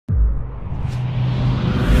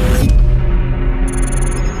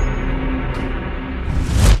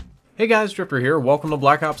Hey guys, Drifter here. Welcome to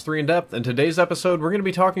Black Ops 3 In Depth. In today's episode, we're going to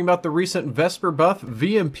be talking about the recent Vesper buff,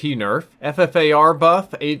 VMP Nerf, FFAR buff,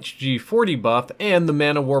 HG-40 buff, and the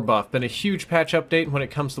Man of War buff. Been a huge patch update when it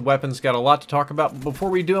comes to weapons. Got a lot to talk about. But before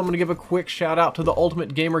we do, I'm going to give a quick shout out to the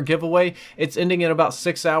Ultimate Gamer giveaway. It's ending in about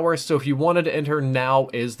 6 hours, so if you wanted to enter, now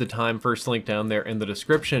is the time. First link down there in the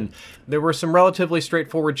description. There were some relatively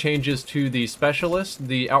straightforward changes to the Specialist.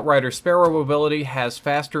 The Outrider Sparrow ability has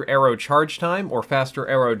faster arrow charge time, or faster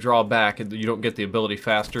arrow drawback. You don't get the ability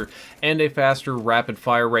faster, and a faster rapid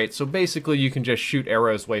fire rate, so basically you can just shoot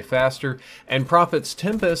arrows way faster. And Prophet's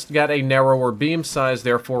Tempest got a narrower beam size,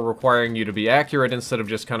 therefore requiring you to be accurate instead of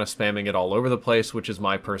just kind of spamming it all over the place, which is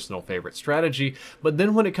my personal favorite strategy. But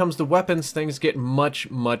then when it comes to weapons, things get much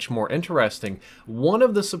more interesting. One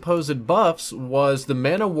of the supposed buffs was the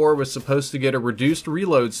Man of War was supposed to get a reduced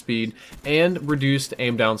reload speed and reduced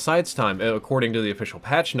aim down sights time, according to the official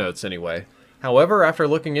patch notes anyway. However, after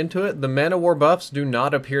looking into it, the Man of War buffs do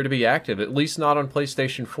not appear to be active, at least not on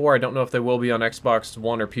PlayStation 4. I don't know if they will be on Xbox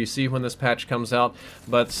One or PC when this patch comes out,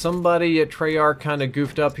 but somebody at Treyarch kind of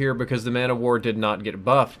goofed up here because the Man of War did not get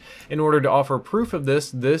buffed. In order to offer proof of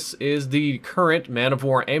this, this is the current Man of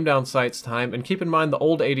War aim down sights time, and keep in mind the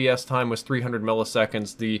old ADS time was 300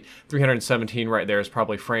 milliseconds. The 317 right there is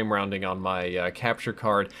probably frame rounding on my capture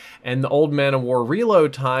card, and the old Man of War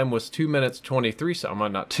reload time was 2 minutes 23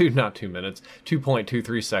 seconds. Not 2 minutes.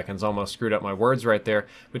 2.23 seconds, almost screwed up my words right there,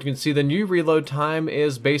 but you can see the new reload time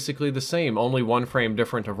is basically the same, only 1 frame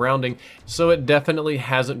different of rounding, so it definitely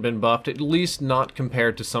hasn't been buffed, at least not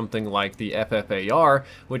compared to something like the FFAR,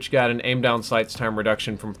 which got an aim down sights time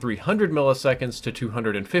reduction from 300 milliseconds to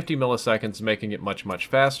 250 milliseconds, making it much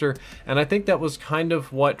faster, and I think that was kind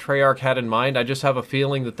of what Treyarch had in mind. I just have a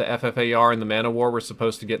feeling that the FFAR and the Man of War were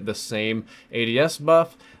supposed to get the same ADS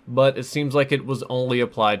buff, but it seems like it was only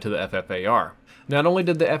applied to the FFAR. Not only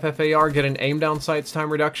did the FFAR get an aim down sights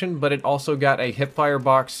time reduction, but it also got a hipfire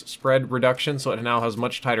box spread reduction, so it now has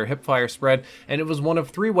much tighter hipfire spread, and it was one of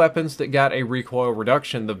 3 weapons that got a recoil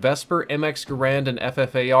reduction. The Vesper, MX Garand, and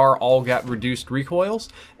FFAR all got reduced recoils,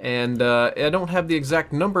 and I don't have the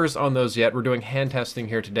exact numbers on those yet. We're doing hand testing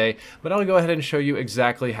here today, but I'll go ahead and show you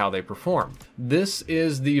exactly how they perform. This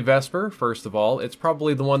is the Vesper, first of all. It's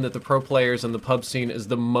probably the one that the pro players in the pub scene is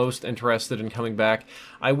the most interested in coming back.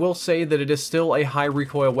 I will say that it is still a high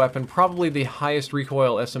recoil weapon, probably the highest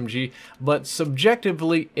recoil SMG, but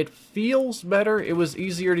subjectively it feels better. It was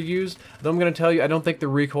easier to use, though I'm going to tell you I don't think the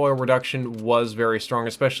recoil reduction was very strong,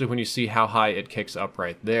 especially when you see how high it kicks up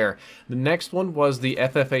right there. The next one was the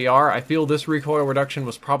FFAR. I feel this recoil reduction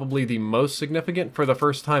was probably the most significant. For the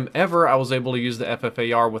first time ever, I was able to use the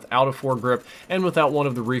FFAR without a foregrip and without one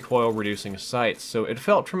of the recoil reducing sights, so it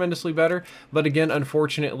felt tremendously better, but again,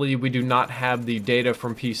 unfortunately, we do not have the data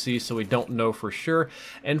from PC, so we don't know for sure.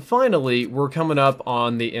 And finally, we're coming up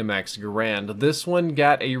on the MX Garand. This one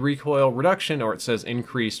got a recoil reduction, or it says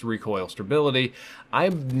increased recoil stability.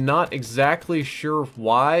 I'm not exactly sure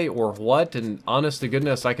why or what, and honest to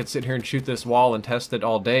goodness, I could sit here and shoot this wall and test it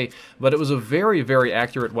all day, but it was a very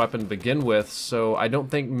accurate weapon to begin with, so I don't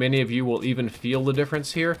think many of you will even feel the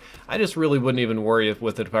difference here. I just really wouldn't even worry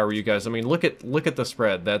with it if I were you guys. I mean, look at the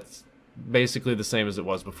spread. That's basically the same as it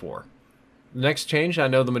was before. The next change I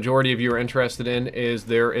know the majority of you are interested in is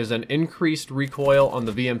there is an increased recoil on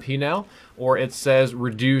the VMP now, or it says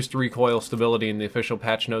reduced recoil stability in the official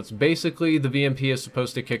patch notes. Basically, the VMP is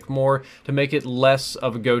supposed to kick more to make it less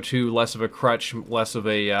of a go-to, less of a crutch, less of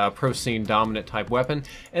a pro scene dominant type weapon,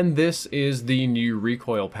 and this is the new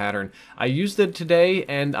recoil pattern. I used it today,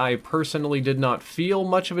 and I personally did not feel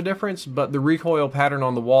much of a difference, but the recoil pattern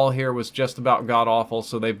on the wall here was just about god-awful,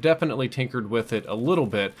 so they've definitely tinkered with it a little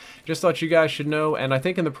bit. Just thought you guys should know, and I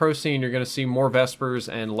think in the pro scene you're going to see more Vespers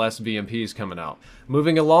and less VMPs coming out.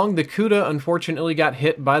 Moving along, the Kuda unfortunately got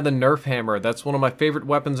hit by the Nerf hammer. That's one of my favorite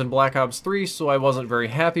weapons in Black Ops 3, so I wasn't very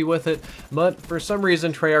happy with it, but for some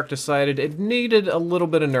reason Treyarch decided it needed a little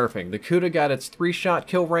bit of nerfing. The Kuda got its 3-shot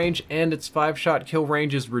kill range and its 5-shot kill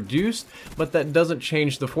range is reduced, but that doesn't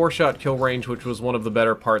change the 4-shot kill range, which was one of the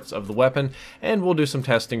better parts of the weapon, and we'll do some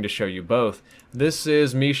testing to show you both. This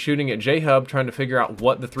is me shooting at J-Hub trying to figure out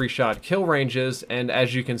what the 3-shot kill range is, and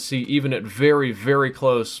as you can see, even at very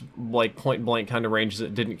close, like point-blank kind of ranges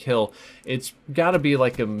it didn't kill, it's got to be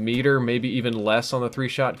like a meter, maybe even less on the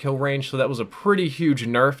 3-shot kill range, so that was a pretty huge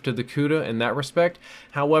nerf to the Kuda in that respect.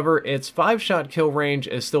 However, its 5-shot kill range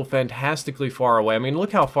is still fantastically far away. I mean,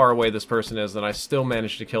 look how far away this person is, and I still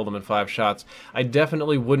managed to kill them in 5 shots. I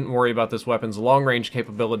definitely wouldn't worry about this weapon's long-range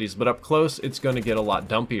capabilities, but up close, it's going to get a lot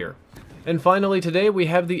dumpier. And finally today we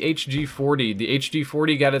have the HG-40. The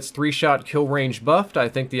HG-40 got its 3-shot kill range buffed. I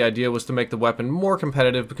think the idea was to make the weapon more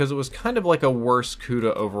competitive because it was kind of like a worse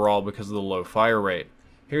Kuda overall because of the low fire rate.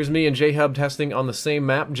 Here's me and J-Hub testing on the same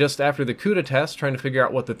map just after the Kuda test, trying to figure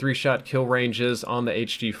out what the 3-shot kill range is on the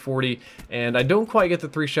HG-40, and I don't quite get the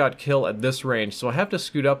 3-shot kill at this range, so I have to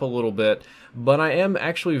scoot up a little bit, but I am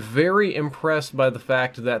actually very impressed by the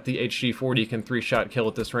fact that the HG-40 can 3-shot kill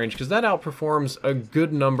at this range, because that outperforms a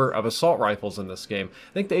good number of assault rifles in this game.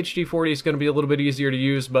 I think the HG-40 is going to be a little bit easier to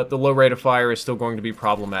use, but the low rate of fire is still going to be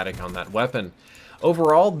problematic on that weapon.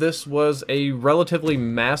 Overall, this was a relatively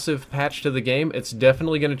massive patch to the game. It's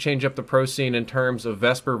definitely going to change up the pro scene in terms of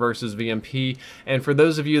Vesper versus VMP, and for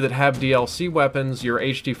those of you that have DLC weapons, your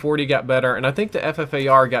HG-40 got better, and I think the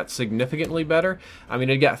FFAR got significantly better. I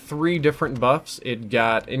mean, it got 3 different buffs. It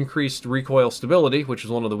got increased recoil stability, which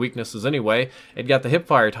was one of the weaknesses anyway. It got the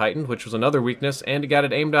hipfire tightened, which was another weakness, and it got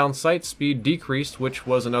an aim down sight speed decreased, which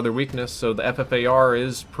was another weakness, so the FFAR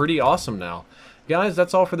is pretty awesome now. Guys,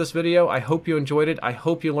 that's all for this video. I hope you enjoyed it. I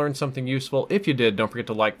hope you learned something useful. If you did, don't forget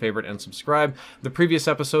to like, favorite, and subscribe. The previous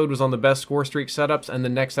episode was on the best score streak setups, and the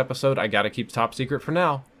next episode I gotta keep top secret for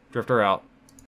now. Drifter out.